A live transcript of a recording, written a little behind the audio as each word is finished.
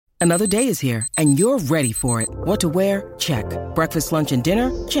Another day is here, and you're ready for it. What to wear? Check. Breakfast, lunch, and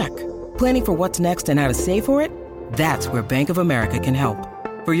dinner? Check. Planning for what's next and how to save for it? That's where Bank of America can help.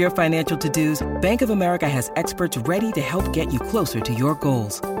 For your financial to-dos, Bank of America has experts ready to help get you closer to your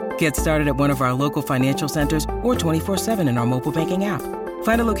goals. Get started at one of our local financial centers or 24/7 in our mobile banking app.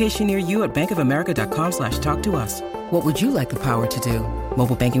 Find a location near you at bankofamerica.com/talktous. What would you like the power to do?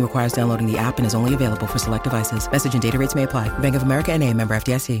 Mobile banking requires downloading the app and is only available for select devices. Message and data rates may apply. Bank of America N.A., member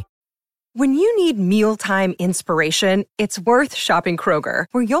FDIC. When you need mealtime inspiration, it's worth shopping Kroger,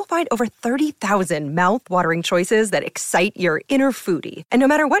 where you'll find over 30,000 mouth-watering choices that excite your inner foodie. And no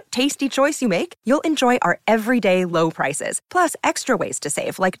matter what tasty choice you make, you'll enjoy our everyday low prices, plus extra ways to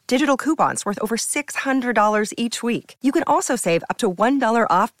save, like digital coupons worth over $600 each week. You can also save up to $1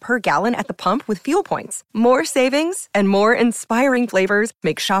 off per gallon at the pump with fuel points. More savings and more inspiring flavors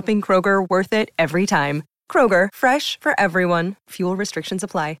make shopping Kroger worth it every time. Kroger, fresh for everyone. Fuel restrictions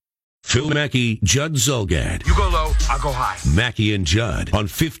apply. Phil Mackey, Judd Zulgad. You go low, I'll go high. Mackey and Judd on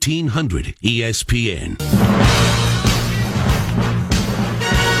 1500 ESPN.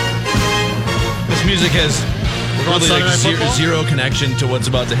 This music has really zero connection to what's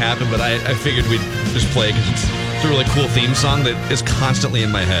about to happen, but I figured we'd just play because it's a really cool theme song that is constantly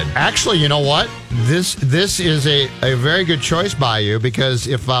in my head. Actually, you know what? This is a very good choice by you, because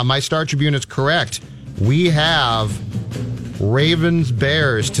if my Star Tribune is correct, we have Ravens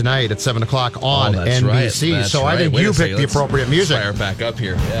Bears tonight at 7 o'clock on NBC. Right. So I think you picked the appropriate music. Fire back up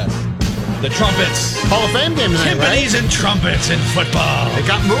here. Yes. The trumpets. Hall of Fame game tonight, Timpanis and trumpets in football. It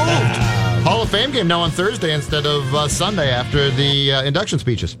got moved. Hall of Fame game now on Thursday instead of Sunday after the induction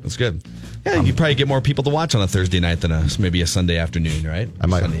speeches. That's good. Yeah, you probably get more people to watch on a Thursday night than maybe a Sunday afternoon, right? I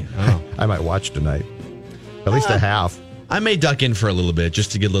might watch tonight. At least a half. I may duck in for a little bit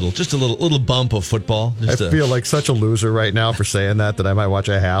just to get a little bump of football. I feel like such a loser right now for saying that I might watch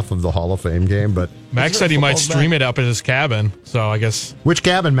a half of the Hall of Fame game. But Max said he might stream it up at his cabin. So I guess. Which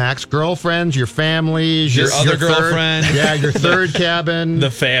cabin, Max? Girlfriends, your families, your other girlfriend? Yeah, your third cabin.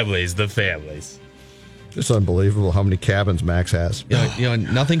 The families. It's unbelievable how many cabins Max has.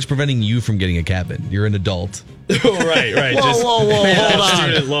 Nothing's preventing you from getting a cabin. You're an adult. right.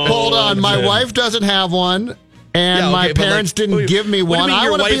 Whoa. Hold on. My wife doesn't have one. And my parents didn't give me one. I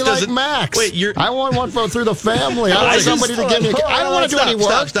want to be like Max. I want one through the family. I want somebody to give me. I don't want to do any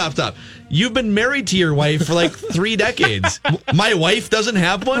work. Stop. You've been married to your wife for like 3 decades. My wife doesn't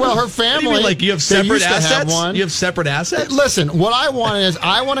have one? Well, her family. What do you mean, you have separate assets? You have separate assets? Listen, what I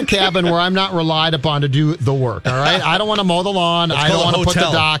want a cabin where I'm not relied upon to do the work, all right? I don't want to mow the lawn. I don't want to put the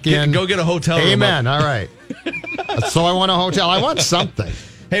dock in. Go get a hotel room. Amen. All right. So I want a hotel. I want something.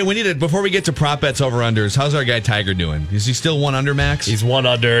 Hey, we need to, before we get to prop bets over-unders, how's our guy Tiger doing? Is he still 1 under, Max? He's 1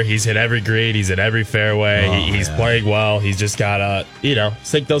 under. He's hit every green. He's hit every fairway. He's playing well. He's just got to,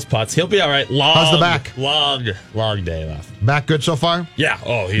 sink those putts. He'll be all right. How's the back? Long day left. Back good so far? Yeah.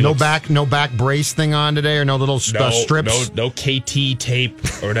 Oh, no back brace thing on today, or no little strips? No KT tape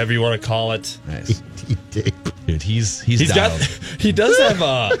or whatever you want to call it. Nice. KT tape. Dude, he's he does have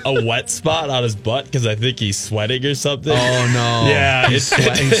a wet spot on his butt because I think he's sweating or something. Oh no! Yeah, he's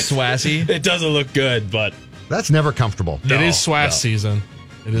swassy. It doesn't look good, but that's never comfortable. It is swass season.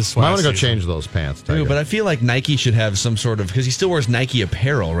 It is swass. I want to go change those pants, Tiger. Dude, but I feel like Nike should have some sort of, because he still wears Nike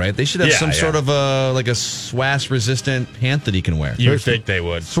apparel, right? They should have some sort of a swass resistant pant that he can wear. You would think they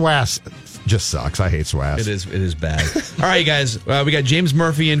would. Swass just sucks. I hate swass. It is bad. All right, guys. We got James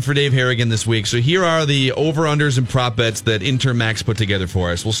Murphy in for Dave Harrigan this week. So here are the over-unders and prop bets that Intern Max put together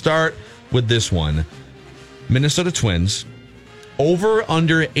for us. We'll start with this one. Minnesota Twins. Over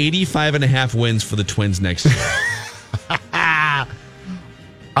under 85.5 wins for the Twins next year.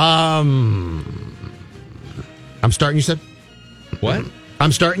 I'm starting, you said? What?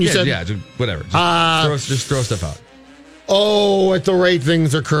 I'm starting, you said? Yeah, whatever. Just throw stuff out. Oh, at the rate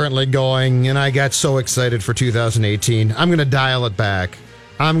things are currently going, and I got so excited for 2018. I'm going to dial it back.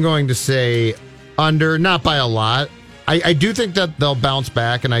 I'm going to say under, not by a lot. I do think that they'll bounce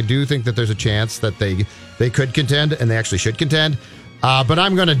back, and I do think that there's a chance that they could contend, and they actually should contend. But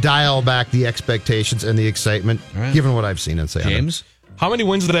I'm going to dial back the expectations and the excitement, given what I've seen and say. James? How many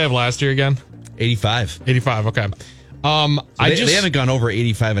wins did they have last year again? 85. 85, okay. They haven't gone over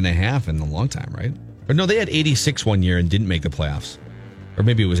 85.5 in a long time, right? Or no, they had 86 one year and didn't make the playoffs. Or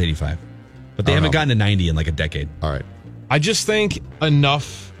maybe it was 85. But they haven't gotten to 90 in like a decade. All right. I just think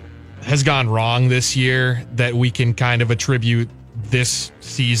enough has gone wrong this year that we can kind of attribute this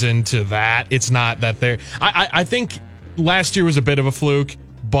season to that. It's not that they're... I think last year was a bit of a fluke,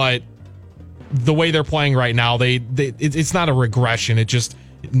 but the way they're playing right now, it's not a regression. It's just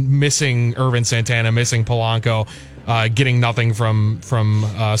missing Irvin Santana, missing Polanco. getting nothing from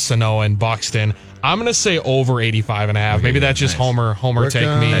Sano and Buxton. I'm going to say over 85.5. Okay, maybe that's just Homer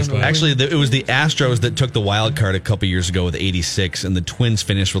take me. Actually, it was the Astros that took the wild card a couple years ago with 86, and the Twins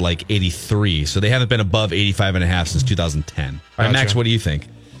finished with like 83. So they haven't been above 85.5 since 2010. All right, Max, what do you think?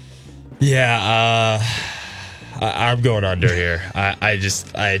 Yeah, I'm going under here.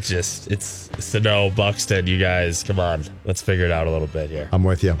 It's Sano, Buxton. You guys, come on, let's figure it out a little bit here. I'm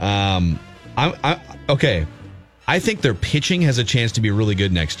with you. Okay. I think their pitching has a chance to be really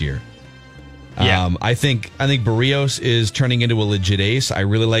good next year. Yeah. I think Barrios is turning into a legit ace. I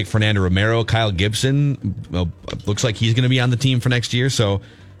really like Fernando Romero. Kyle Gibson looks like he's going to be on the team for next year. So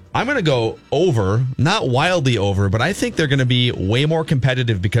I'm going to go over, not wildly over, but I think they're going to be way more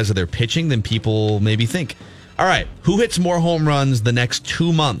competitive because of their pitching than people maybe think. All right, who hits more home runs the next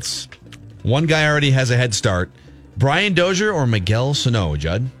 2 months? One guy already has a head start. Brian Dozier or Miguel Sano,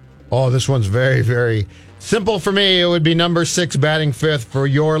 Judd? Oh, this one's very, very simple for me. It would be number 6 batting fifth for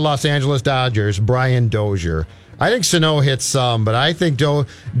your Los Angeles Dodgers, Brian Dozier. I think Sano hits some, but I think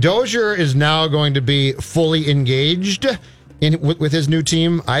Dozier is now going to be fully engaged with his new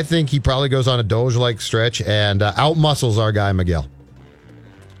team. I think he probably goes on a Dozier-like stretch and outmuscles our guy Miguel.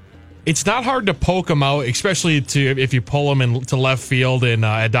 It's not hard to poke him out, especially if you pull him into left field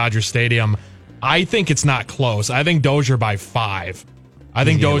at Dodger Stadium. I think it's not close. I think Dozier by 5. I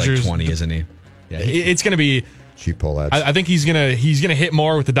think Dozier's like 20, isn't he? Yeah, it's going to be cheap pull. I think he's gonna hit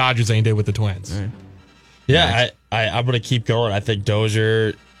more with the Dodgers than he did with the Twins. Right. Yeah, I'm gonna keep going. I think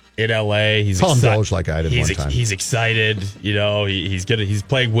Dozier in LA. He's call him Doge like I did one time. He's excited. You know, he's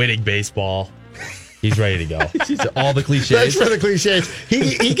playing winning baseball. He's ready to go. All the cliches. Thanks for the cliches.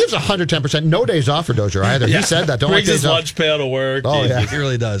 He gives 110%. No days off for Dozier either. Yeah. He said that. Don't brings like his lunch pail to work. Oh, yeah. He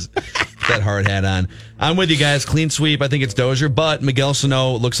really does. That hard hat on. I'm with you guys. Clean sweep. I think it's Dozier, but Miguel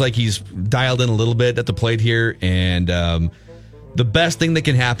Sano looks like he's dialed in a little bit at the plate here. And the best thing that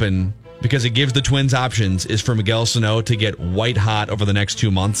can happen, because it gives the Twins options, is for Miguel Sano to get white hot over the next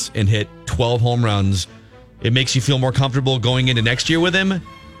 2 months and hit 12 home runs. It makes you feel more comfortable going into next year with him.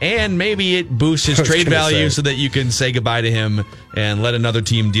 And maybe it boosts his trade value so that you can say goodbye to him and let another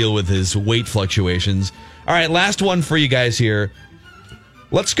team deal with his weight fluctuations. All right, last one for you guys here.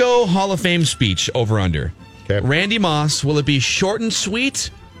 Let's go Hall of Fame speech over under. Okay. Randy Moss, will it be short and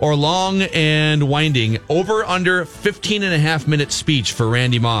sweet or long and winding? Over under 15.5-minute speech for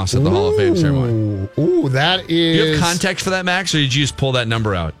Randy Moss at the Hall of Fame ceremony. Ooh, that is... Do you have context for that, Max, or did you just pull that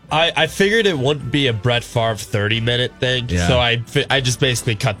number out? I figured it wouldn't be a Brett Favre 30-minute thing, so I just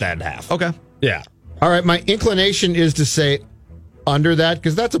basically cut that in half. Okay. Yeah. All right, my inclination is to say under that,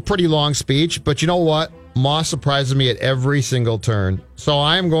 because that's a pretty long speech, but you know what? Moss surprises me at every single turn. So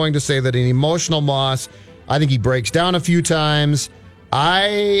I'm going to say that an emotional Moss, I think he breaks down a few times.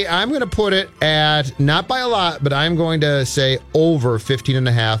 I'm going to put it at, not by a lot, but I'm going to say over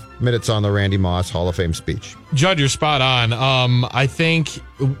 15.5 minutes on the Randy Moss Hall of Fame speech. Judd, you're spot on. I think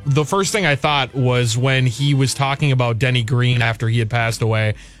the first thing I thought was when he was talking about Denny Green after he had passed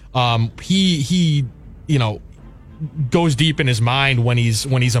away. He goes deep in his mind when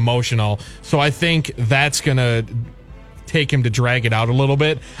he's emotional. So I think that's going to take him to drag it out a little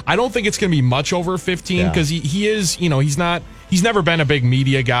bit. I don't think it's going to be much over 15 because he is, he's never been a big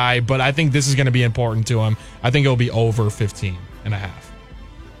media guy, but I think this is going to be important to him. I think it'll be over 15.5.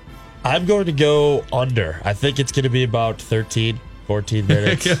 I'm going to go under. I think it's going to be about 13, 14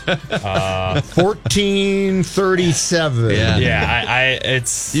 minutes. 14:37. Yeah,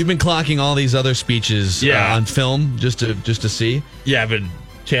 it's. You've been clocking all these other speeches on film just to see. Yeah, I've been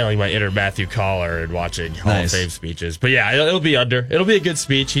channeling my inner Matthew Collar and watching Hall of Fame speeches. But yeah, it'll be under. It'll be a good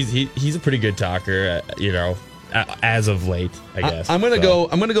speech. He's a pretty good talker. As of late, I guess. I'm gonna go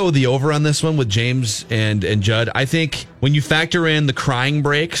with the over on this one with James and Judd. I think when you factor in the crying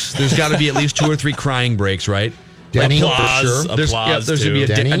breaks, there's got to be at least 2 or 3 crying breaks, right? Denny, applause, for sure. There's going to be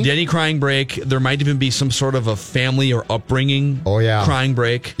a Denny crying break. There might even be some sort of a family or upbringing crying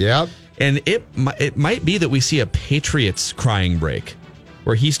break. Yep. And it might be that we see a Patriots crying break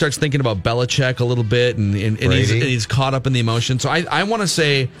where he starts thinking about Belichick a little bit and he's caught up in the emotion. So I want to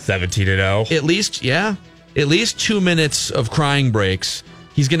say 17-0. At least 2 minutes of crying breaks.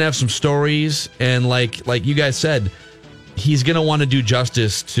 He's going to have some stories, and like you guys said, he's going to want to do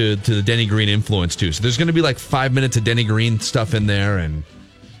justice to the Denny Green influence too. So there's going to be like 5 minutes of Denny Green stuff in there, and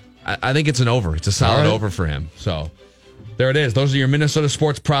I think it's an over. It's a solid over for him. So there it is. Those are your Minnesota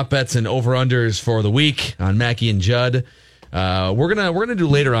sports prop bets and over-unders for the week on Mackey and Judd. We're gonna do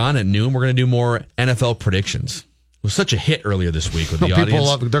later on at noon. We're gonna do more NFL predictions. was such a hit earlier this week with the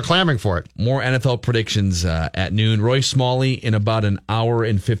audience. They're clamoring for it. More NFL predictions at noon. Roy Smalley in about an hour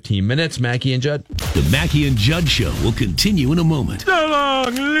and 15 minutes. Mackey and Judd. The Mackey and Judd Show will continue in a moment. So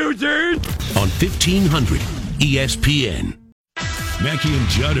long, losers! On 1500 ESPN. Mackey and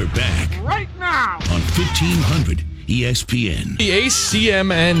Judd are back. Right now! On 1500 ESPN. The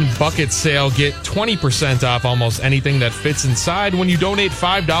ACMN bucket sale. Get 20% off almost anything that fits inside when you donate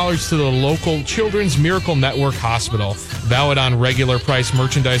 $5 to the local Children's Miracle Network Hospital. Valid on regular price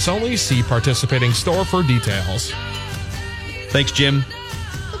merchandise only. See participating store for details. Thanks, Jim.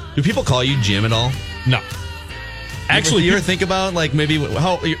 Do people call you Jim at all? No. Actually, you ever think about, like, maybe,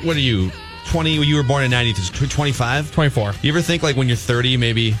 what are you, 20, you were born in 90, 25? 24. You ever think, like, when you're 30,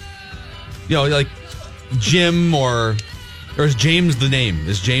 maybe, like, Jim or is James the name?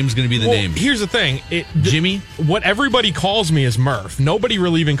 Is James going to be the name? Here's the thing. Jimmy? What everybody calls me is Murph. Nobody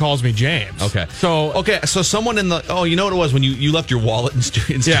really even calls me James. Okay. So someone in the, you know what it was when you left your wallet in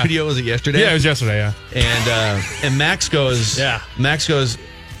studio? Was it yesterday? Yeah, it was yesterday, yeah. And Max goes,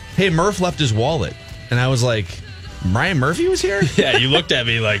 hey, Murph left his wallet. And I was like, Brian Murphy was here? Yeah, you looked at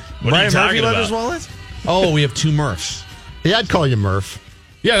me like, what are you talking Brian Murphy about? left his wallet? Oh, we have two Murphs. Yeah, I'd call you Murph.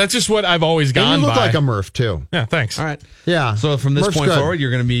 Yeah, that's just what I've always gone by. And you look like a Murph, too. Yeah, thanks. All right. Yeah. So from this Murph's point good. forward, you're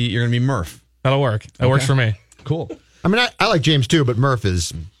gonna be Murph. That'll work. That works for me. Cool. I mean, I like James, too, but Murph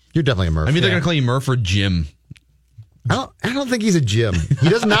is... You're definitely a Murph. I'm either going to call you Murph or Jim. I don't think he's a Jim. He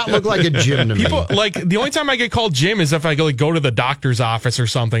does not look like a Jim to me. People, like, the only time I get called Jim is if I go to the doctor's office or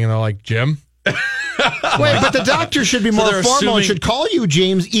something and they're like, Jim? Wait, but the doctor should be more they're formal and assuming- should call you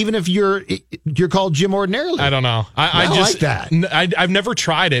James, even if you're called Jim ordinarily. I don't know. I just like that. I've never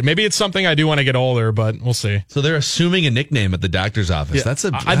tried it. Maybe it's something I do when I get older, but we'll see. So they're assuming a nickname at the doctor's office. Yeah. That's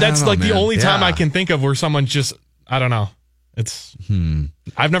that's like the only time Yeah. I can think of where someone just, I don't know. It's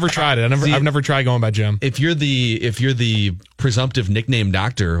I've never tried it. I've never tried going by Jim. If you're the presumptive nickname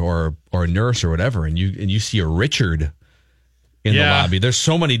doctor or nurse or whatever, and you see a Richard in the lobby, there's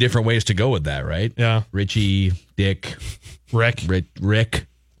so many different ways to go with that, right? Yeah. Richie, Dick, Rick. Rick.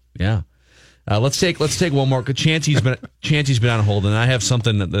 Yeah. Let's take one more. Chancey's been on hold, and I have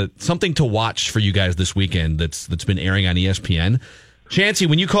something to watch for you guys this weekend that's been airing on ESPN. Chancey,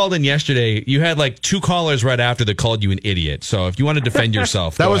 when you called in yesterday, you had like two callers right after that called you an idiot. So if you want to defend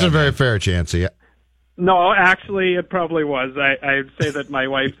yourself, That go wasn't ahead, very man. fair, Chancey. No, actually, it probably was. I'd say that my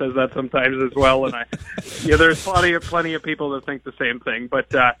wife says that sometimes as well, and there's plenty of people that think the same thing.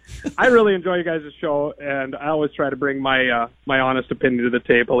 But I really enjoy you guys' show, and I always try to bring my honest opinion to the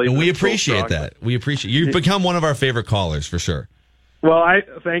table. And we even if it's so appreciate strong. that. We appreciate you've become one of our favorite callers for sure. Well, I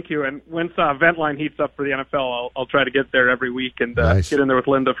thank you. And once Ventline heats up for the NFL, I'll try to get there every week and Nice. get in there with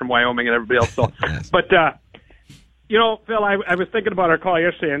Linda from Wyoming and everybody else. So, Yes. But Phil, I was thinking about our call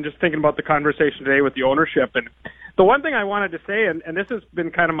yesterday and just thinking about the conversation today with the ownership. And the one thing I wanted to say, and this has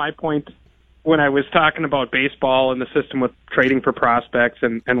been kind of my point when I was talking about baseball and the system with trading for prospects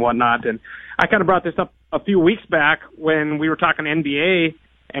and whatnot. And I kind of brought this up a few weeks back when we were talking NBA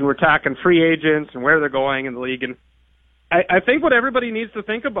and we're talking free agents and where they're going in the league. And I think what everybody needs to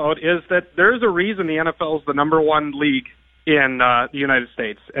think about is that there's a reason the NFL is the number one league in the United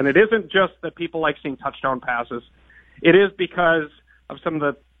States. And it isn't just that people like seeing touchdown passes. It is because of some of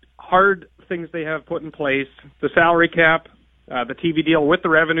the hard things they have put in place, the salary cap, the TV deal with the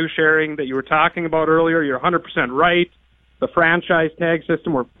revenue sharing that you were talking about earlier. You're 100% right. The franchise tag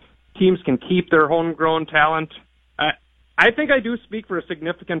system where teams can keep their homegrown talent. I think I do speak for a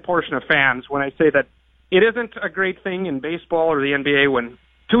significant portion of fans when I say that it isn't a great thing in baseball or the NBA when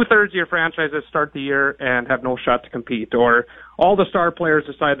 2/3 of your franchises start the year and have no shot to compete, or all the star players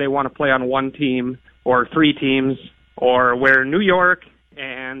decide they want to play on one team or three teams, or where New York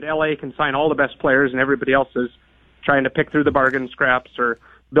and LA can sign all the best players and everybody else is trying to pick through the bargain scraps or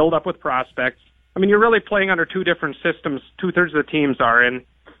build up with prospects. I mean, you're really playing under two different systems, 2/3 of the teams are. And,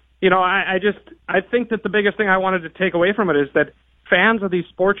 I think that the biggest thing I wanted to take away from it is that fans of these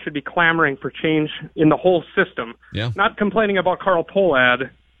sports should be clamoring for change in the whole system. Yeah. Not complaining about Carl Pohlad,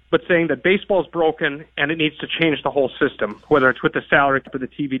 but saying that baseball's broken and it needs to change the whole system, whether it's with the salary cap or the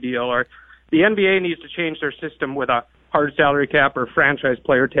TV deal, or the NBA needs to change their system with a hard salary cap or franchise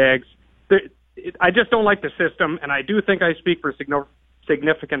player tags. I just don't like the system, and I do think I speak for a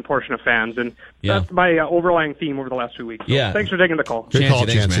significant portion of fans, and that's my overlying theme over the last few weeks. So thanks for taking the call. Good call,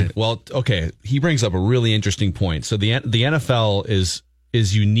 Thanks, Chancey. man. Well, okay, he brings up a really interesting point. So the NFL is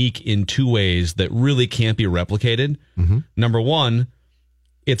unique in two ways that really can't be replicated. Mm-hmm. Number one,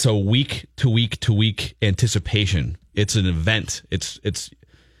 it's a week to week to week anticipation. It's an event. It's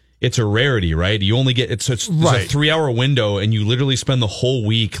it's a rarity, right? You only get it's a 3-hour window, and you literally spend the whole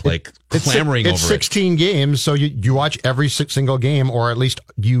week clamoring over it. It's 16 games, so you watch every single game, or at least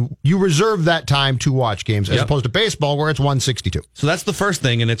you reserve that time to watch games, as opposed to baseball where it's 162. So that's the first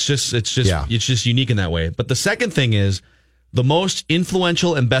thing, and it's just unique in that way. But the second thing is the most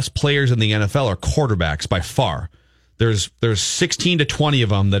influential and best players in the NFL are quarterbacks by far. There's 16 to 20 of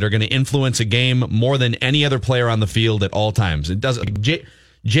them that are going to influence a game more than any other player on the field at all times. It does.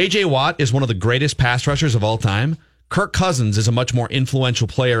 J.J. Watt is one of the greatest pass rushers of all time. Kirk Cousins is a much more influential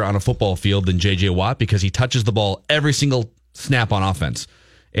player on a football field than J.J. Watt because he touches the ball every single snap on offense.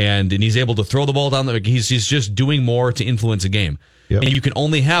 And he's able to throw the ball down. He's just doing more to influence a game. Yep. And you can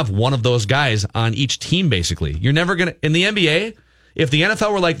only have one of those guys on each team, basically. You're never going to... In the NBA, if the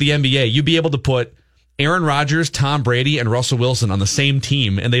NFL were like the NBA, you'd be able to put Aaron Rodgers, Tom Brady, and Russell Wilson on the same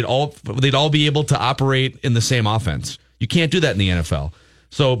team, and they'd all be able to operate in the same offense. You can't do that in the NFL.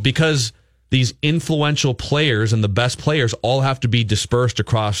 So because these influential players and the best players all have to be dispersed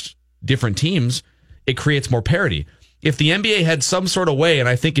across different teams, it creates more parity. If the NBA had some sort of way, and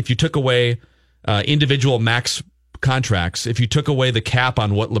I think if you took away individual max contracts, if you took away the cap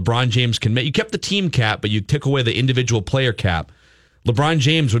on what LeBron James can make, you kept the team cap, but you took away the individual player cap, LeBron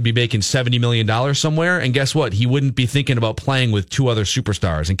James would be making $70 million somewhere, and guess what? He wouldn't be thinking about playing with two other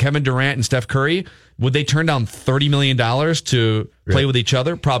superstars. And Kevin Durant and Steph Curry, would they turn down $30 million to play with each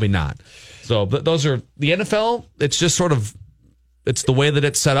other? Probably not. So those are the NFL. It's just sort of, it's the way that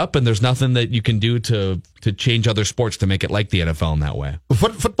it's set up, and there's nothing that you can do to change other sports to make it like the NFL in that way.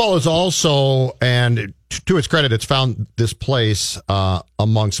 Football is also, and to its credit, it's found this place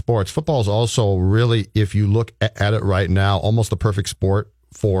among sports. Football is also really, if you look at it right now, almost the perfect sport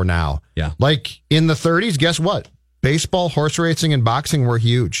for now. Yeah. Like in the 30s, guess what? Baseball, horse racing, and boxing were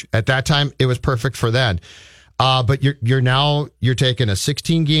huge. At that time, it was perfect for that. But you're taking a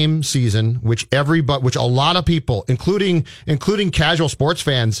 16-game season, which a lot of people, including casual sports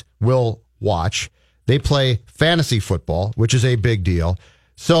fans, will watch. They play fantasy football, which is a big deal.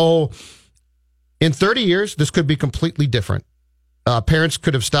 So in 30 years, this could be completely different. Parents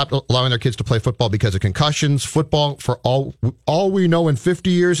could have stopped allowing their kids to play football because of concussions. Football, for all we know, in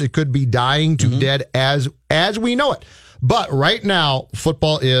 50 years, it could be dying to dead as we know it. But right now,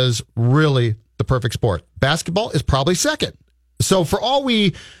 football is really the perfect sport. Basketball is probably second. So for all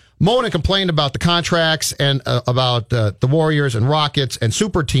we moan and complain about the contracts and about the Warriors and Rockets and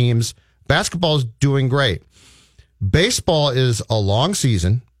super teams, basketball is doing great. Baseball is a long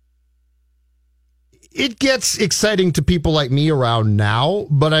season. It gets exciting to people like me around now,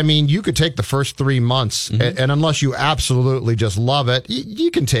 but I mean, you could take the first 3 months, and unless you absolutely just love it,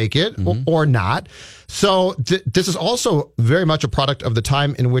 you can take it or not. So this is also very much a product of the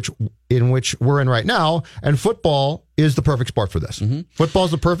time in which we're in right now, and football is the perfect sport for this. Football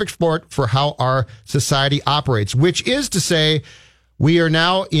is the perfect sport for how our society operates, which is to say, we are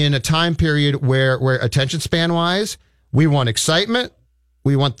now in a time period where attention span wise, we want excitement.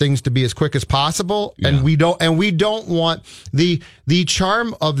 We want things to be as quick as possible, and we don't want the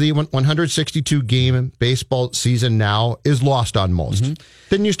charm of the 162 game baseball season now is lost on most.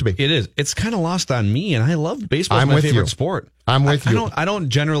 Didn't used to be. It is. It's kind of lost on me, and I love baseball. It's my favorite sport. I'm with you. I don't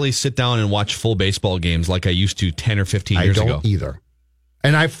generally sit down and watch full baseball games like I used to 10 or 15 years ago. I don't either.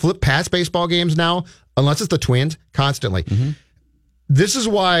 And I flip past baseball games now, unless it's the Twins, constantly. This is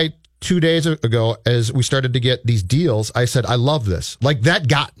why 2 days ago, as we started to get these deals, I said, I love this. Like, that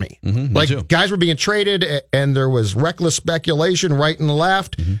got me. Like, guys were being traded, and there was reckless speculation right and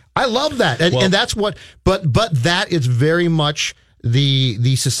left. I love that. And that's what, but that is very much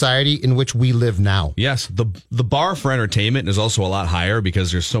the society in which we live now. Yes. The bar for entertainment is also a lot higher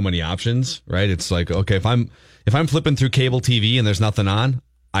because there's so many options, right? It's like, okay, if I'm flipping through cable TV and there's nothing on,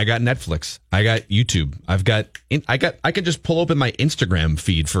 I got Netflix. I got YouTube. I can just pull open my Instagram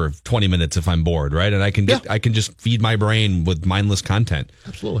feed for 20 minutes if I'm bored, right? And I can just feed my brain with mindless content.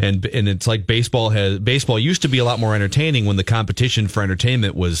 Absolutely. And it's like baseball used to be a lot more entertaining when the competition for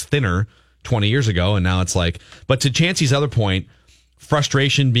entertainment was thinner 20 years ago, and now it's like, but to Chancey's other point,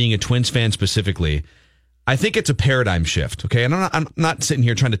 frustration being a Twins fan specifically, I think it's a paradigm shift, okay? And I'm not sitting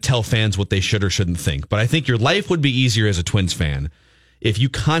here trying to tell fans what they should or shouldn't think, but I think your life would be easier as a Twins fan if you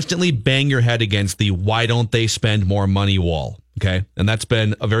constantly bang your head against the why don't they spend more money wall, okay? And that's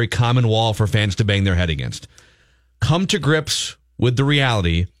been a very common wall for fans to bang their head against. Come to grips with the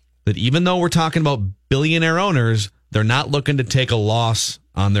reality that even though we're talking about billionaire owners, they're not looking to take a loss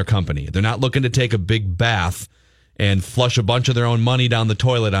on their company. They're not looking to take a big bath and flush a bunch of their own money down the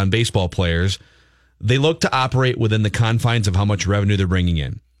toilet on baseball players. They look to operate within the confines of how much revenue they're bringing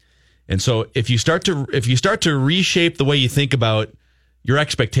in. And so if you start to reshape the way you think about your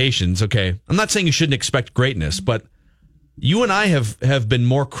expectations. Okay, I'm not saying you shouldn't expect greatness, but you and I have been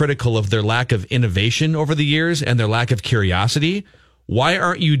more critical of their lack of innovation over the years and their lack of curiosity. Why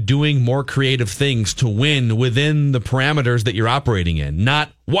aren't you doing more creative things to win within the parameters that you're operating in?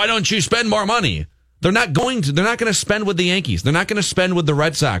 Not, why don't you spend more money? They're not going to spend with the Yankees. They're not going to spend with the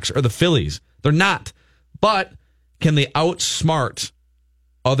Red Sox or the Phillies. They're not. But can they outsmart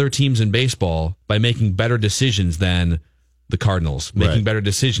other teams in baseball by making better decisions than the Cardinals, making better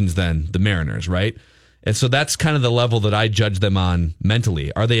decisions than the Mariners, right? And so that's kind of the level that I judge them on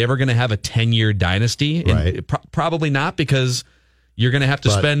mentally. Are they ever going to have a 10-year dynasty? Right. Probably not, because you're going to have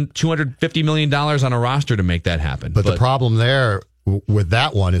to spend $250 million on a roster to make that happen. But the problem there with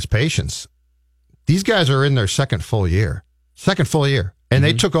that one is patience. These guys are in their second full year, and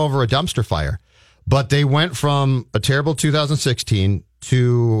they took over a dumpster fire. But they went from a terrible 2016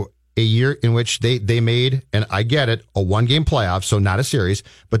 to a year in which they made, and I get it, a one-game playoff, so not a series,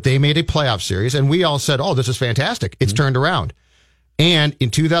 but they made a playoff series, and we all said, oh, this is fantastic. It's turned around. And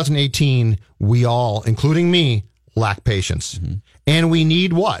in 2018, we all, including me, lack patience. And we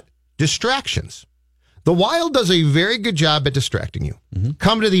need what? Distractions. The Wild does a very good job at distracting you.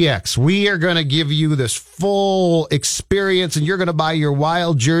 Come to the X. We are going to give you this full experience, and you're going to buy your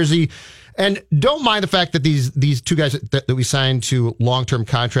Wild jersey. And don't mind the fact that these two guys that we signed to long-term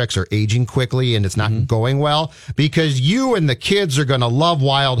contracts are aging quickly and it's not going well, because you and the kids are going to love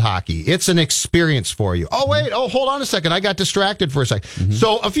Wild hockey. It's an experience for you. Oh, wait. Oh, hold on a second. I got distracted for a second.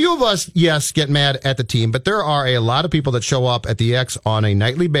 So a few of us, yes, get mad at the team, but there are a lot of people that show up at the X on a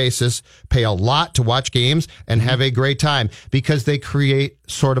nightly basis, pay a lot to watch games, and have a great time because they create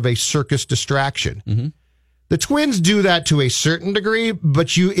sort of a circus distraction. The Twins do that to a certain degree, but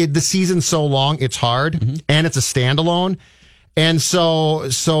the season's so long, it's hard, and it's a standalone. And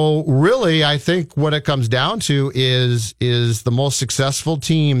so really, I think what it comes down to is the most successful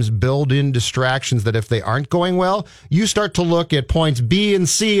teams build in distractions that if they aren't going well, you start to look at points B and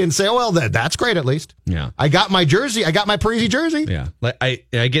C and say, oh, well, that's great at least. Yeah. I got my jersey. I got my Parisi jersey. Yeah.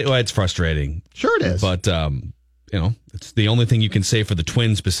 I get why it's frustrating. Sure it is. But, it's the only thing you can say for the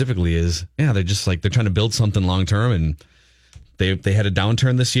Twins specifically is, they're just they're trying to build something long term, and they had a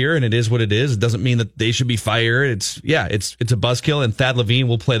downturn this year, and it is what it is. It doesn't mean that they should be fired. It's a buzzkill, and Thad Levine,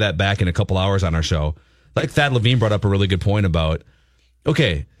 we'll play that back in a couple hours on our show. Thad Levine brought up a really good point about,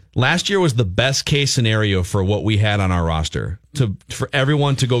 okay, last year was the best case scenario for what we had on our roster, for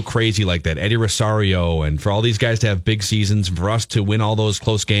everyone to go crazy like that, Eddie Rosario, and for all these guys to have big seasons, and for us to win all those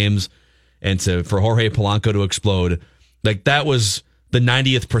close games, and for Jorge Polanco to explode. That was the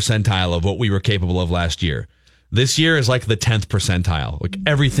 90th percentile of what we were capable of last year. This year is the 10th percentile.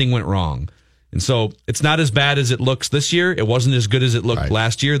 Everything went wrong. And so it's not as bad as it looks this year. It wasn't as good as it looked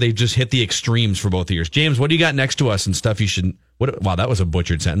last year. They've just hit the extremes for both years. James, what do you got next to us and stuff you should... Wow, that was a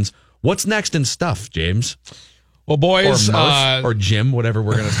butchered sentence. What's next in stuff, James? Well, boys... Or Murph, or Jim, whatever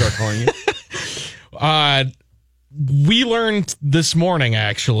we're going to start calling you. We learned this morning,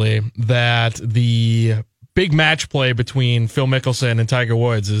 actually, that the big match play between Phil Mickelson and Tiger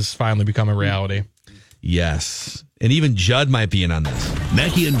Woods has finally become a reality. Yes. And even Judd might be in on this.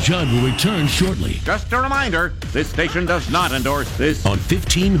 Mackey and Judd will return shortly. Just a reminder, this station does not endorse this. On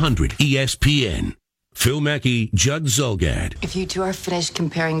 1500 ESPN. Phil Mackey, Judd Zulgad. If you two are finished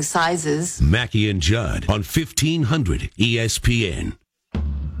comparing sizes. Mackey and Judd on 1500 ESPN.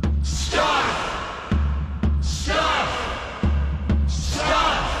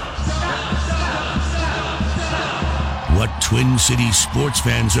 What Twin Cities sports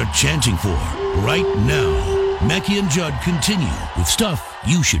fans are chanting for right now. Mackey and Judd continue with stuff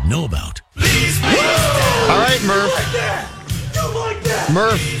you should know about. All right, Murph.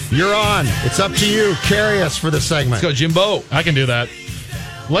 Murph, you're on. It's up to you. Carry us for the segment. Let's go, Jimbo. I can do that.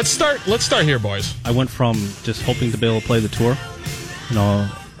 Let's start here, boys. I went from just hoping to be able to play the tour,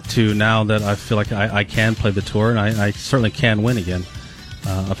 to now that I feel like I can play the tour, and I certainly can win again.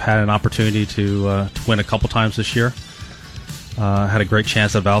 I've had an opportunity to win a couple times this year. Had a great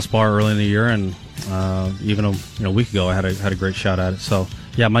chance at Valspar early in the year, and even a week ago I had a great shot at it. So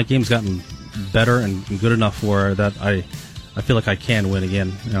yeah, my game's gotten better and good enough for that I feel like I can win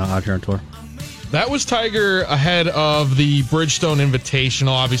again out here on tour. That was Tiger ahead of the Bridgestone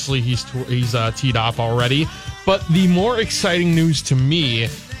Invitational. Obviously, he's teed off already. But the more exciting news to me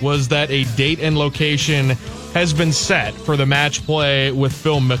was that a date and location has been set for the match play with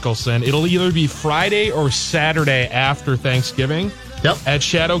Phil Mickelson. It'll either be Friday or Saturday after Thanksgiving at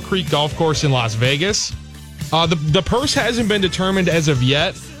Shadow Creek Golf Course in Las Vegas. The purse hasn't been determined as of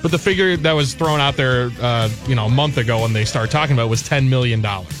yet, but the figure that was thrown out there a month ago when they started talking about it was $10 million.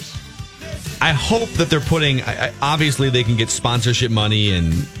 I hope that they're putting. Obviously, they can get sponsorship money,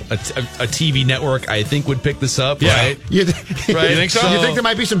 and a TV network, I think, would pick this up. Yeah. Right? You Right? You think so? You think there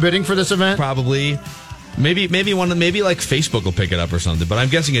might be some bidding for this event? Probably. Maybe like Facebook will pick it up or something. But I'm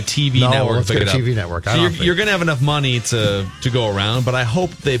guessing a TV No, network will let's pick get it a up. TV network. I So don't you're, think. you're going to have enough money to go around. But I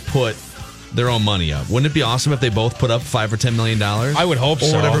hope they put their own money up. Wouldn't it be awesome if they both put up $5 or $10 million? I would hope or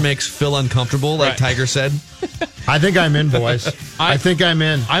so. whatever makes Phil uncomfortable, like Right. Tiger said. I think I'm in, boys. I think I'm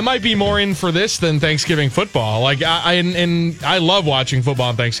in. I might be more in for this than Thanksgiving football. Like I love watching football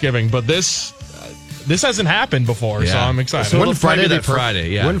on Thanksgiving, but this hasn't happened before, so Yeah. I'm excited. So Wouldn't Friday be that Friday?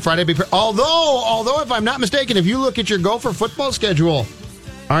 Yeah. Wouldn't Friday be? Although, if I'm not mistaken, if you look at your Gopher football schedule,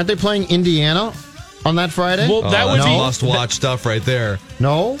 aren't they playing Indiana on that Friday? Well, that would that's be must-watch stuff right there.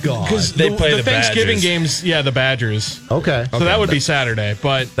 no. because They play the Thanksgiving Badgers. games. Yeah, the Badgers. Okay. So that would be Saturday,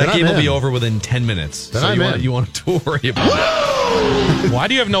 but That Then game I'm will be in. over within 10 minutes. Then so I'm in. you want to worry about it. why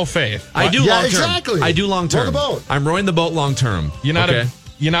do you have no faith? I do Yeah, long term. exactly. I do long term. Row the boat. I'm rowing the boat long term. You're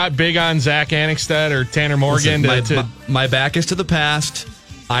not big on Zach Annexstad or Tanner Morgan. Listen, my back is to the past,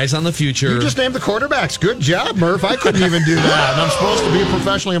 eyes on the future. You just named the quarterbacks. Good job, Murph. I couldn't even do that. And I'm supposed to be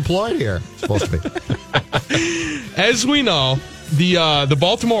professionally employed here. Supposed to be. As we know, the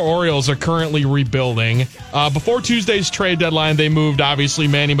Baltimore Orioles are currently rebuilding. Before Tuesday's trade deadline, they moved, obviously,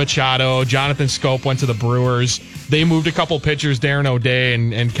 Manny Machado. Jonathan Scope went to the Brewers. They moved a couple pitchers, Darren O'Day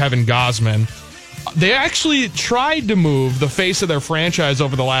and Kevin Gausman. They actually tried to move the face of their franchise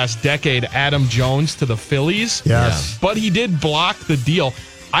over the last decade, Adam Jones, to the Phillies. Yes. But he did block the deal.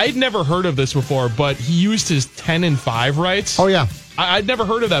 I'd never heard of this before, but he used his 10-5 rights. Oh, yeah. I'd never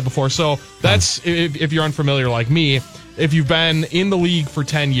heard of that before. So that's, if you're unfamiliar like me, if you've been in the league for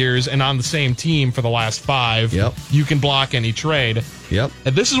 10 years and on the same team for the last 5, Yep. you can block any trade. Yep.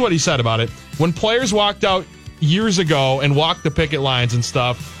 And this is what he said about it. When players walked out years ago and walked the picket lines and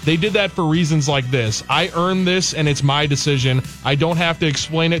stuff, they did that for reasons like this. I earned this and it's my decision. I don't have to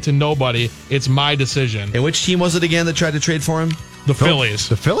explain it to nobody. It's my decision. And which team was it again that tried to trade for him? The Phillies.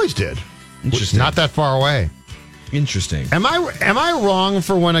 The Phillies did. Interesting. Not that far away. Interesting. Am I wrong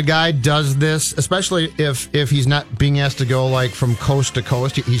for when a guy does this, especially if he's not being asked to go like from coast to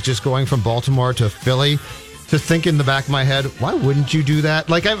coast, he's just going from Baltimore to Philly, to think in the back of my head, why wouldn't you do that?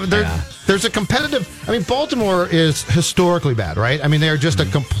 Like there's a competitive. I mean, Baltimore is historically bad, right? I mean, they're just a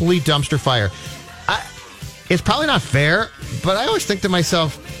complete dumpster fire. It's probably not fair, but I always think to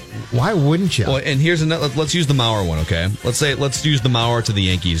myself, why wouldn't you? Well, and here's another. Let's use the Mauer one, okay? Let's use the Mauer to the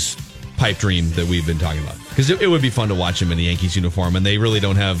Yankees pipe dream that we've been talking about, because it would be fun to watch him in the Yankees uniform, and they really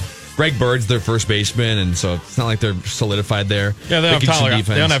don't have. Greg Bird's their first baseman, and so it's not like they're solidified there. Yeah, they could some don't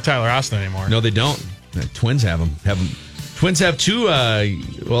defense. have Tyler Austin anymore. No, they don't. The Twins have him. Twins have two.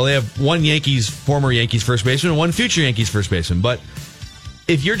 They have one former Yankees first baseman, and one future Yankees first baseman. But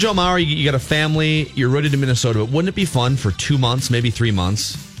if you're Joe Mauer, you got a family, you're rooted to Minnesota. But wouldn't it be fun for 2 months, maybe 3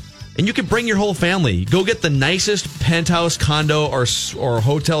 months, and you could bring your whole family, go get the nicest penthouse condo or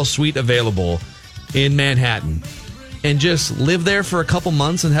hotel suite available in Manhattan, and just live there for a couple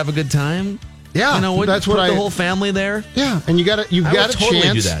months and have a good time? Yeah, that's put what the whole family there. Yeah, and you've got a totally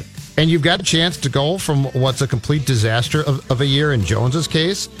chance. do that. And you've got a chance to go from what's a complete disaster of a year in Jones's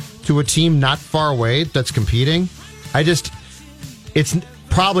case to a team not far away that's competing. It's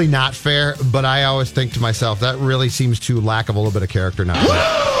probably not fair, but I always think to myself, that really seems to lack of a little bit of character now.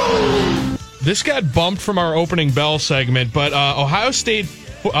 This got bumped from our opening bell segment, but Ohio State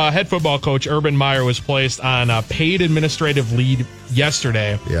head football coach Urban Meyer was placed on a paid administrative leave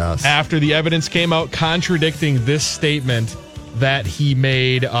yesterday. Yes. After the evidence came out contradicting this statement that he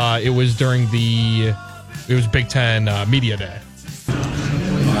made. It was during it was Big Ten Media Day.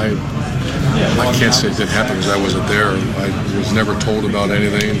 I can't say it didn't happen because I wasn't there. I was never told about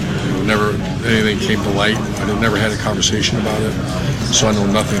anything. Never anything came to light. I never had a conversation about it, so I know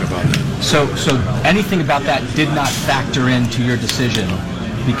nothing about it. So anything about that did not factor into your decision?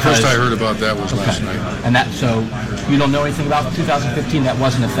 Because First I heard about that was last night. And so you don't know anything about 2015? That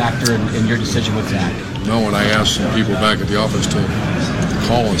wasn't a factor in your decision with Zach? No, and I asked some people back at the office to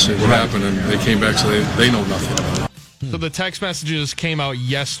call and say what happened, and they came back and said they know nothing about it. So the text messages came out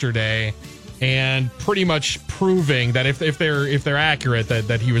yesterday, and pretty much proving that if they're accurate,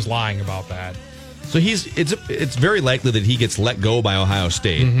 that he was lying about that. So it's very likely that he gets let go by Ohio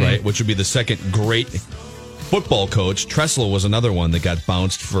State, right? Which would be the second great football coach. Tressel was another one that got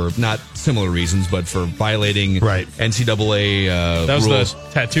bounced for not similar reasons, but for violating NCAA that was rules.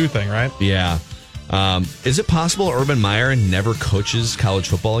 the tattoo thing, right? Yeah. Is it possible Urban Meyer never coaches college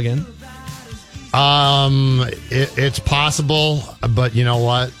football again? It's possible, but you know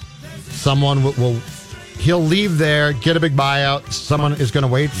what? Someone will he'll leave there, get a big buyout. Someone is going to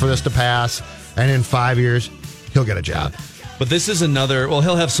wait for this to pass, and in 5 years, he'll get a job. But this is another. Well,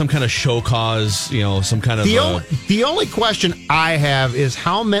 he'll have some kind of show cause. Some kind of. The only question I have is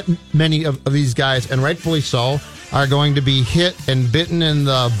how many of these guys, and rightfully so, are going to be hit and bitten in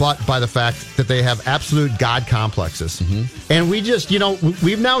the butt by the fact that they have absolute God complexes. Mm-hmm. And we just,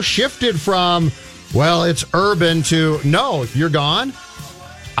 we've now shifted from, well, it's Urban to, no, you're gone.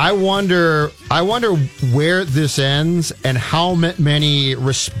 I wonder where this ends and how many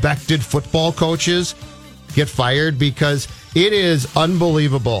respected football coaches get fired, because it is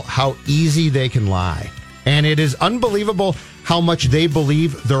unbelievable how easy they can lie. And it is unbelievable how much they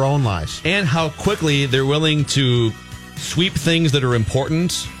believe their own lies. And how quickly they're willing to sweep things that are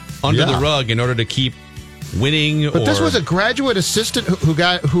important under the rug in order to keep winning. But this was a graduate assistant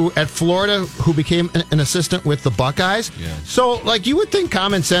who at Florida who became an assistant with the Buckeyes. Yeah. So, you would think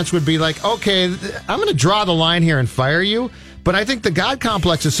common sense would be like, okay, I'm going to draw the line here and fire you. But I think the God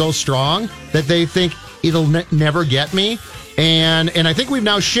complex is so strong that they think it'll never get me. And I think we've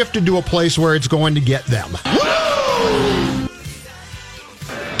now shifted to a place where it's going to get them.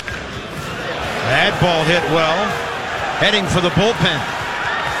 That ball hit well. Heading for the bullpen.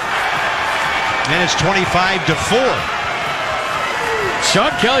 And it's 25-4.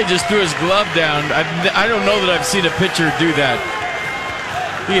 Sean Kelly just threw his glove down. I don't know that I've seen a pitcher do that.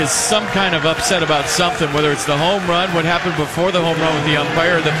 He is some kind of upset about something, whether it's the home run, what happened before the home run with the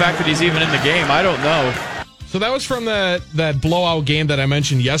umpire, or the fact that he's even in the game. I don't know. So that was from that blowout game that I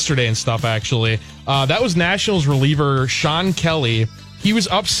mentioned yesterday and stuff, actually. That was Nationals reliever Sean Kelly. He was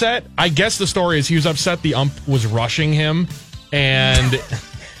upset. I guess the story is he was upset the ump was rushing him. And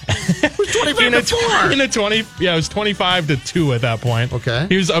it was 25-4. It was 25-2 at that point. Okay.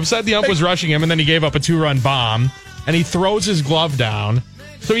 He was upset the ump was rushing him, and then he gave up a 2-run bomb. And he throws his glove down.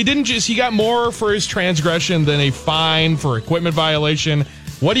 So he got more for his transgression than a fine for equipment violation.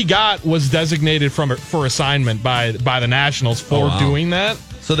 What he got was designated for assignment by the Nationals for doing that.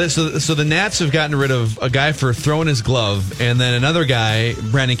 So the Nats have gotten rid of a guy for throwing his glove, and then another guy,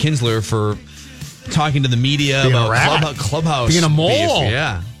 Brandon Kinsler, for talking to the media being about clubhouse being a mole. Beef.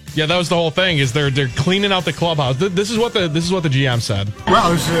 Yeah, that was the whole thing. Is they're cleaning out the clubhouse. This is what the GM said. Well,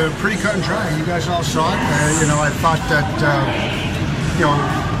 it was pretty cut and dry. You guys all saw it. I thought that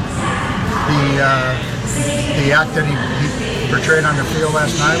the act that he portrayed on the field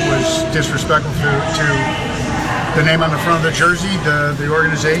last night was disrespectful to the name on the front of the jersey, the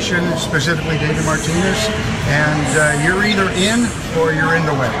organization, specifically David Martinez. And you're either in or you're in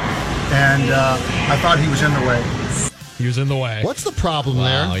the way. And I thought he was in the way. He was in the way. What's the problem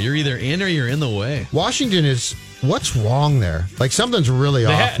there? You're either in or you're in the way. Washington is... What's wrong there? Something's really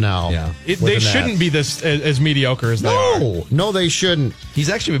off now. Yeah. They shouldn't be this as mediocre as they are. No, they shouldn't. He's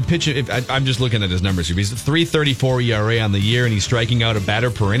actually been pitching. I'm just looking at his numbers here. He's a 3.34 ERA on the year, and he's striking out a batter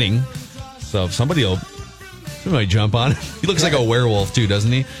per inning. So somebody might jump on him. He looks like a werewolf too,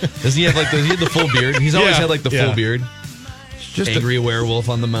 doesn't he? Does he have the full beard? He's always had the full beard. Just angry werewolf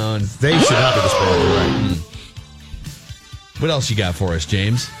on the mound. They should not be displayed, right? What else you got for us,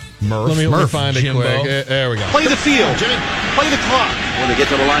 James? Let me find it quick. There we go. Play the field, Jimmy. Play the clock. When they get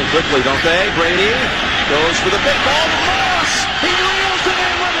to the line quickly, don't they? Brady goes for the big ball. Moss! He reels it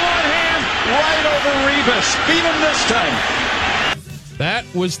in with one hand right over Rivas. Beat him this time. That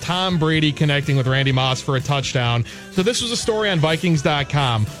was Tom Brady connecting with Randy Moss for a touchdown. So this was a story on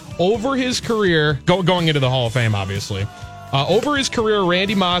Vikings.com. Over his career, going into the Hall of Fame, obviously. Over his career,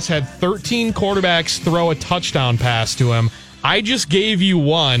 Randy Moss had 13 quarterbacks throw a touchdown pass to him. I just gave you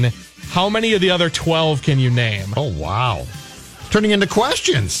one. How many of the other 12 can you name? Oh, wow. Turning into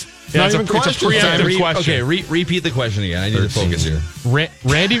questions. Yeah, it's a preemptive question. Okay, repeat the question again. I need to focus here.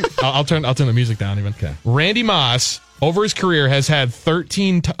 Randy, I'll turn the music down even. Okay. Randy Moss, over his career, has had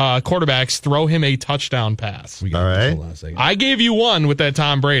 13 quarterbacks throw him a touchdown pass. All right. Hold on a second. I gave you one with that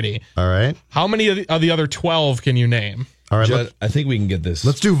Tom Brady. All right. How many of the other 12 can you name? All right, Judd, I think we can get this.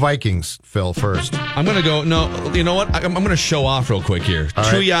 Let's do Vikings, Phil, first. I'm going to go. No, you know what? I'm going to show off real quick here.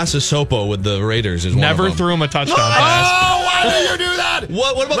 Tuiasa Sopo with the Raiders is one Never of them. threw him a touchdown pass. Oh, why did you do that?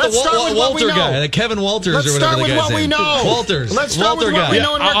 What about the Walter guy? The Kevin Walters Let's or whatever the guy's name. Let's start with what we know. Walters. Let's start with what we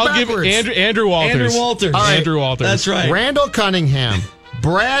know and work I'll backwards. give Andrew Walters. Andrew Walters. All right. Andrew Walters. That's right. Randall Cunningham,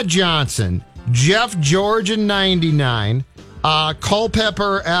 Brad Johnson, Jeff George in 99,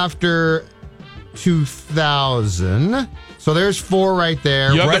 Culpepper after 2000. So there's 4 right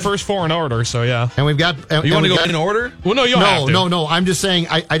there. You have the first 4 in order, so yeah. And we've got... You want to go in order? Well, no, you don't have to. No. I'm just saying,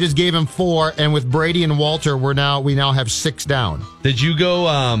 I just gave him 4, and with Brady and Walter, we now have 6 down. Did you go...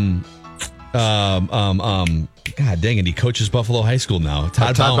 God dang it, he coaches Buffalo High School now.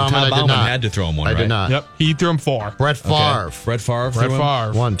 Todd Bauman had to throw him one, I right? did not. Yep, he threw him 4. Brett Favre. Okay. Brett Favre. Brett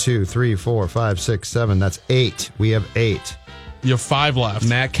Favre. 1, 2, 3, 4, 5, 6, 7. That's 8. We have 8. You have 5 left.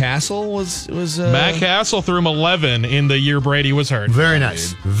 Matt Castle was Matt Castle threw him 11 in the year Brady was hurt. Very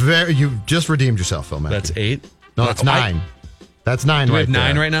nice. You just redeemed yourself, Phil. Matthew. That's 8. No, that's 9. That's 9. Do we right have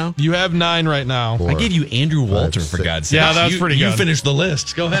 9 there. right now? You have 9 right now. 4, I gave you Andrew Walter, 5, for 6. God's sake. Yeah, that's pretty good. You finished the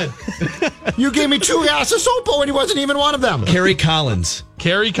list. Go ahead. You gave me 2 Yasasopo and he wasn't even one of them. Kerry Collins.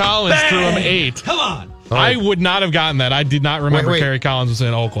 Kerry Collins threw him 8. Come on. I would not have gotten that. I did not remember Wait. Kerry Collins was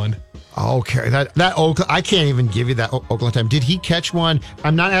in Oakland. Okay, that Oakland. I can't even give you that Oakland time. Did he catch one?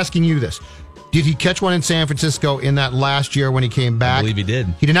 I'm not asking you this. Did he catch one in San Francisco in that last year when he came back? I believe he did.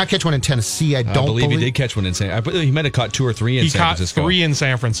 He did not catch one in Tennessee. I don't believe he did catch one in San. I believe he might have caught 2 or 3 in San Francisco. He caught 3 in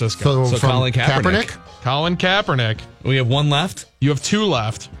San Francisco. So from Colin Kaepernick. Colin Kaepernick. We have 1 left. You have 2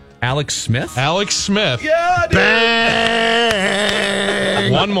 left. Alex Smith. Alex Smith. Yeah, dude.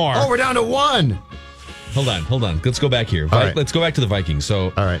 Bang! 1 more. Oh, we're down to 1. Hold on. Let's go back here. All right. Let's go back to the Vikings.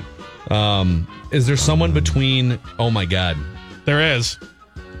 So, all right. Is there someone between? Oh my God, there is.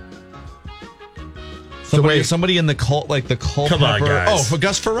 Somebody in the cult, like the Culpepper. Come on, guys. Oh, for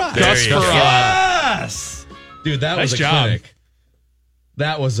Gus Farrar. Gus Farrar. Yes, dude, that Nice was a job. clinic.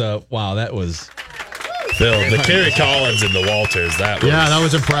 That was a wow. That was. Phil, the Kerry Collins and the Walters. That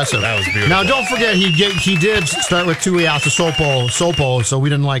was impressive. That was beautiful. Now, don't forget he did start with 2 Yasasopo, so we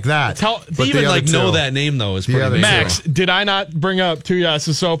didn't like that. To even know that name though is pretty amazing. Max, did I not bring up Tuya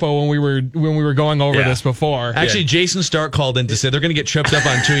Sissoko when we were going over this before? Actually, Jason Stark called in to say they're going to get tripped up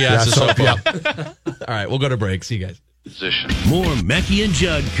on Tuya Sissoko. All right, we'll go to break. See you guys. More Mackey and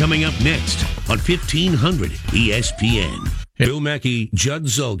Judd coming up next on 1500 ESPN. Bill Mackey, Judd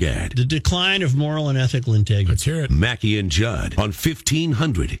Zulgad. The decline of moral and ethical integrity. Let's hear it. Mackey and Judd on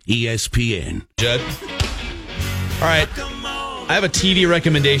 1500 ESPN. Judd. All right. I have a TV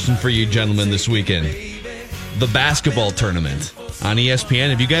recommendation for you gentlemen this weekend. The basketball tournament on ESPN.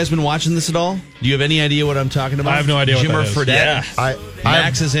 Have you guys been watching this at all? Do you have any idea what I'm talking about? I have no idea what Jimmer that is. Fredette. Yeah.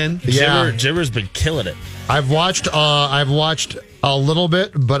 Max is in. Yeah. Jimmer's been killing it. I've watched a little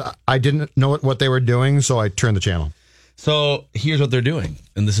bit, but I didn't know what they were doing, so I turned the channel. So here's what they're doing,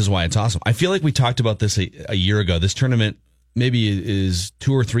 and this is why it's awesome. I feel like we talked about this a year ago. This tournament maybe is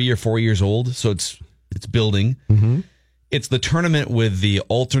 2 or 3 or 4 years old, so it's building. Mm-hmm. It's the tournament with the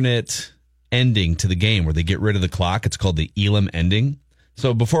alternate ending to the game where they get rid of the clock. It's called the Elam ending.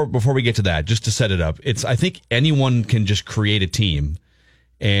 So before we get to that, just to set it up, I think anyone can just create a team,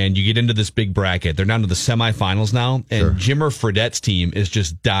 and you get into this big bracket. They're down to the semifinals now, and Jimmer Fredette's team is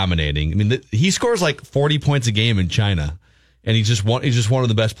just dominating. I mean, he scores like 40 points a game in China, and he's just one of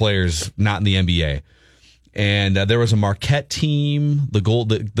the best players not in the NBA. And there was a Marquette team, the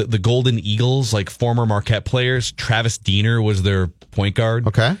Golden Eagles, like former Marquette players. Travis Diener was their point guard,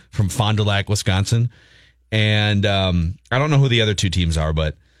 from Fond du Lac, Wisconsin. And I don't know who the other 2 teams are,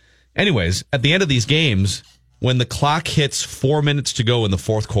 but anyways, at the end of these games, when the clock hits 4 minutes to go in the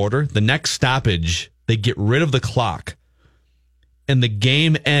fourth quarter, the next stoppage, they get rid of the clock. And the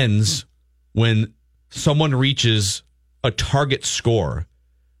game ends when someone reaches a target score,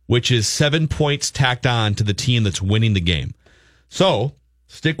 which is 7 points tacked on to the team that's winning the game. So,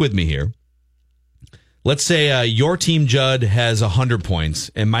 stick with me here. Let's say your team, Judd, has 100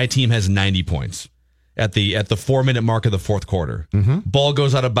 points, and my team has 90 points. At the 4 minute mark of the fourth quarter. Mm-hmm. Ball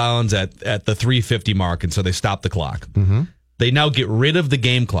goes out of bounds at the 3:50 mark, and so they stop the clock. Mm-hmm. They now get rid of the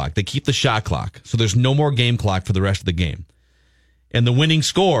game clock. They keep the shot clock, so there's no more game clock for the rest of the game. And the winning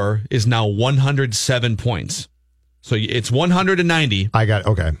score is now 107 points. So it's 190. I got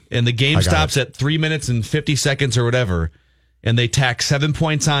okay. And the game stops at 3 minutes and 50 seconds or whatever, and they tack 7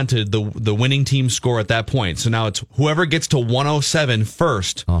 points onto the winning team's score at that point. So now it's whoever gets to 107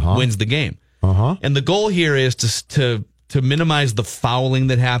 first wins the game. And the goal here is to minimize the fouling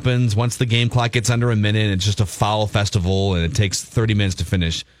that happens once the game clock gets under a minute. It's just a foul festival, and it takes 30 minutes to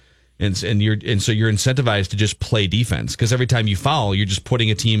finish. And so you're incentivized to just play defense, because every time you foul, you're just putting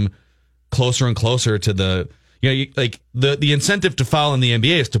a team closer and closer to the the incentive to foul in the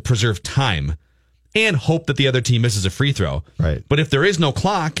NBA is to preserve time and hope that the other team misses a free throw. Right. But if there is no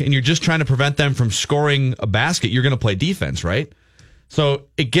clock and you're just trying to prevent them from scoring a basket, you're going to play defense, right? So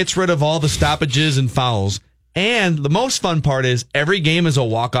it gets rid of all the stoppages and fouls. And the most fun part is every game is a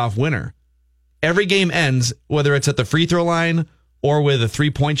walk-off winner. Every game ends, whether it's at the free throw line or with a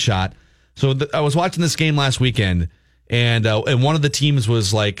 3-point shot. So I was watching this game last weekend, and one of the teams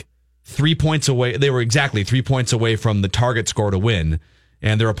was like 3 points away. They were exactly 3 points away from the target score to win,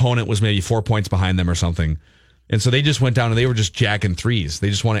 and their opponent was maybe 4 points behind them or something. And so they just went down and they were just jacking threes. They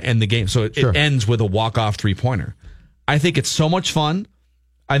just want to end the game. So it ends with a walk-off three-pointer. I think it's so much fun.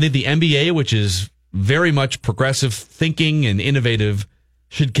 I think the NBA, which is very much progressive thinking and innovative,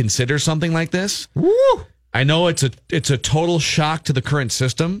 should consider something like this. Woo! I know it's a total shock to the current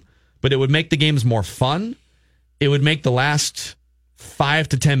system, but it would make the games more fun. It would make the last 5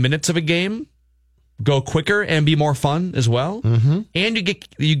 to 10 minutes of a game go quicker and be more fun as well. Mm-hmm. And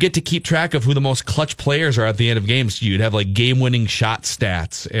you get to keep track of who the most clutch players are at the end of games. You'd have like game-winning shot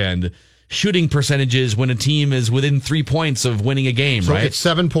stats and shooting percentages when a team is within 3 points of winning a game, So right? it's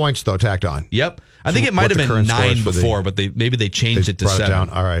 7 points, though, tacked on. Yep. I think it might have been 9 before, but maybe they changed it to 7. Down.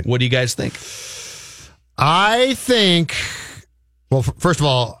 All right. What do you guys think? I think, well, first of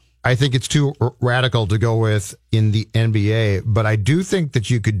all, I think it's too radical to go with in the NBA, but I do think that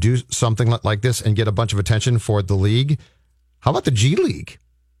you could do something like this and get a bunch of attention for the league. How about the G League?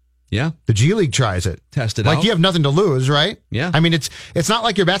 Yeah. The G League tries it. Test it out. Like you have nothing to lose, right? Yeah. I mean, it's not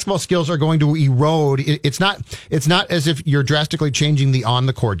like your basketball skills are going to erode. It's not as if you're drastically changing the on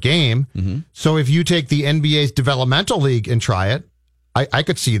the court game. Mm-hmm. So if you take the NBA's developmental league and try it, I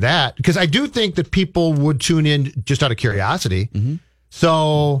could see that, because I do think that people would tune in just out of curiosity. Mm-hmm.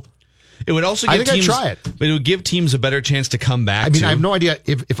 So it would also I give think teams, I'd try it. But it would give teams a better chance to come back. I mean, I have no idea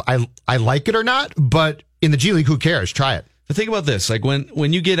if I like it or not, but in the G League, who cares? Try it. But think about this. Like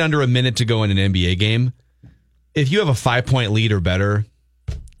when you get under a minute to go in an NBA game, if you have a 5-point lead or better,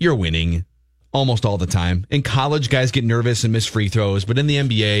 you're winning almost all the time. In college, guys get nervous and miss free throws, but in the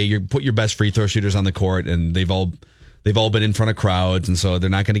NBA, you put your best free throw shooters on the court, and they've all been in front of crowds, and so they're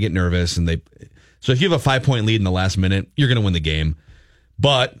not going to get nervous. So if you have a 5-point lead in the last minute, you're going to win the game.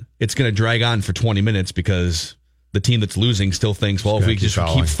 But it's going to drag on for 20 minutes because the team that's losing still thinks, well, if we just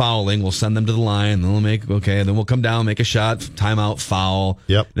keep fouling, we'll send them to the line, then then we'll come down, make a shot, timeout, foul.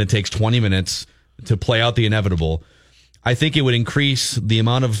 Yep. And it takes 20 minutes to play out the inevitable. I think it would increase the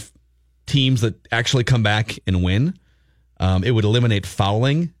amount of teams that actually come back and win. It would eliminate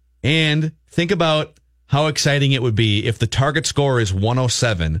fouling. And think about how exciting it would be if the target score is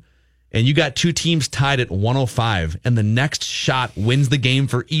 107 and you got two teams tied at 105 and the next shot wins the game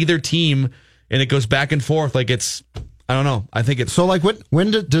for either team, and it goes back and forth. Like I don't know. I think it's... So like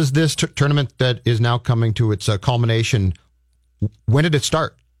when does this tournament that is now coming to its culmination, when did it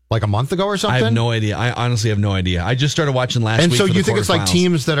start? Like a month ago or something? I have no idea. I honestly have no idea. I just started watching last week. And so for you the think it's like quarterfinals.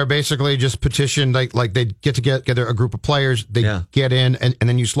 teams that are basically just petitioned, like they get together a group of players, they get in, and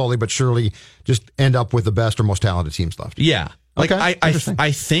then you slowly but surely just end up with the best or most talented teams left. Yeah. Like Okay,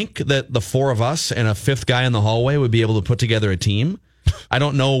 I think that the four of us and a fifth guy in the hallway would be able to put together a team. I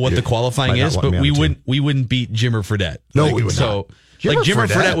don't know what the qualifying is, but we wouldn't beat Jimmer Fredette. No, we would so, not. Like Jimmer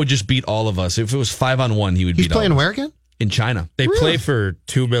Fredette Fredette would just beat all of us. If it was 5-on-1, he would beat all playing of us. where again? In China. They play for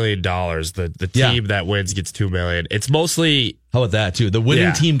 $2 million. The team that wins gets $2 million. It's mostly... How about that, too? The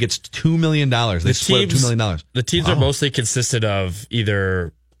winning team gets $2 million. They split $2 million. The teams are mostly consisted of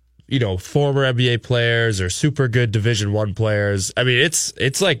either, former NBA players or super good Division I players. I mean, it's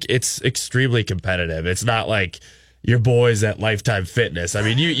extremely competitive. It's not like your boys at Lifetime Fitness. I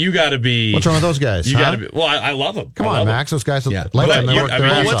mean, you got to be... What's wrong with those guys? You got to be... Well, I love them. Come on, Max. Those guys, Lifetime, they work their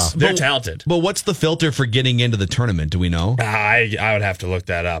ass off. They're talented. But what's the filter for getting into the tournament? Do we know? I would have to look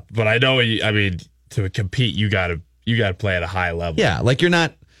that up. But I know, to compete, you got to play at a high level. Yeah, like you're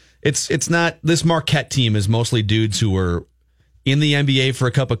not... It's not... This Marquette team is mostly dudes who were in the NBA for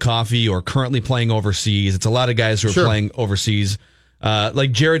a cup of coffee or currently playing overseas. It's a lot of guys who are playing overseas.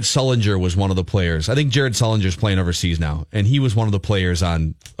 Like Jared Sullinger was one of the players. I think Jared Sullinger's playing overseas now, and he was one of the players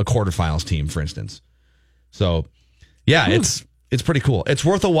on a quarterfinals team, for instance. So, yeah, it's pretty cool. It's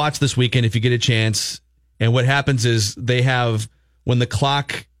worth a watch this weekend if you get a chance. And what happens is they have, when the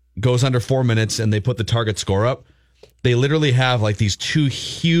clock goes under 4 minutes and they put the target score up, they literally have like these two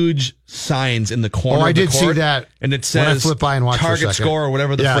huge signs in the corner. Oh, I of the did court, see that. and it says when I flip by and watch target score or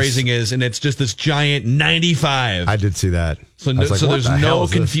whatever the phrasing is, and it's just this giant 95. I did see that. So, like, so there's no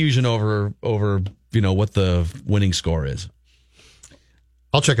this? confusion over what the winning score is.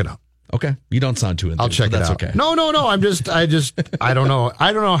 I'll check it out. Okay, you don't sound too enthused. I'll check it that's out. Okay. No. I don't know.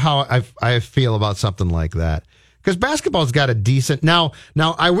 I don't know how I feel about something like that, because basketball's got a decent. Now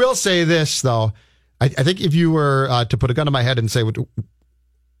I will say this though. I think if you were to put a gun to my head and say,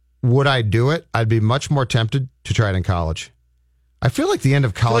 would I do it? I'd be much more tempted to try it in college. I feel like the end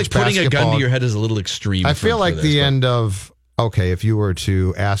of college putting basketball, a gun to your head is a little extreme. I feel like the end of okay, if you were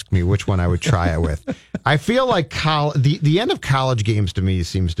to ask me which one I would try it with, I feel like the end of college games to me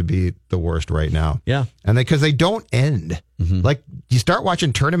seems to be the worst right now. Yeah. And because they don't end. Like, you start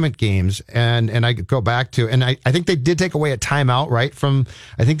watching tournament games, and I go back to, and I think they did take away a timeout, right?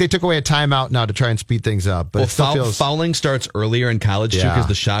 I think they took away a timeout now to try and speed things up. But well, it still feels, fouling starts earlier in college, too, because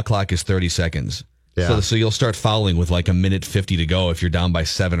the shot clock is 30 seconds. Yeah. So you'll start fouling with like a minute 50 to go if you're down by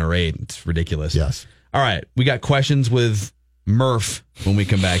 7 or 8. It's ridiculous. Yes. All right. We got questions with Murph when we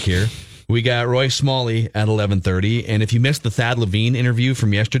come back here. We got Roy Smalley at 11:30. And if you missed the Thad Levine interview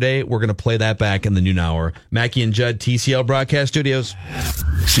from yesterday, we're going to play that back in the noon hour. Mackey and Judd, TCL Broadcast Studios.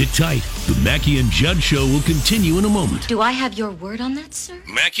 Sit tight. The Mackey and Judd Show will continue in a moment. Do I have your word on that, sir?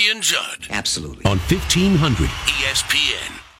 Mackey and Judd. Absolutely. On 1500 ESPN.